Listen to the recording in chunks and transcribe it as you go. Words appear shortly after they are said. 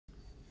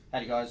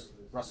Howdy guys,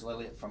 Russell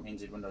Elliott from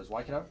NZ Windows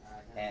Waikato,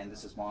 and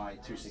this is my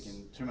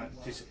 2-minute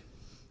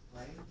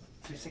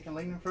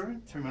lean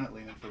improvement, 2-minute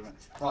lean improvement.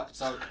 Right,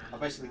 so I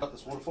basically got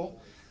this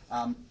waterfall.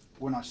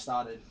 When I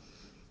started,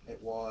 it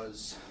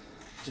was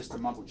just a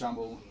mumble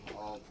jumble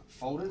of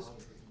folders.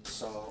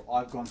 So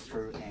I've gone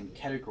through and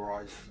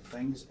categorized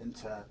things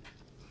into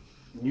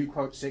new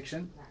quote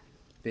section,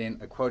 then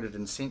a quoted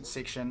and sent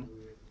section,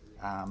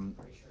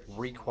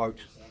 requote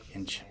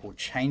or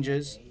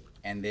changes,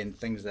 and then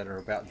things that are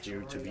about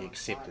due to be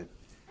accepted.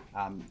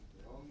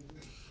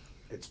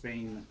 It's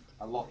been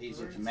a lot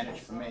easier to manage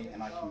for me,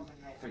 and I can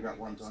figure out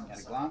what I'm doing at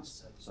a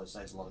glance, so it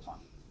saves a lot of time.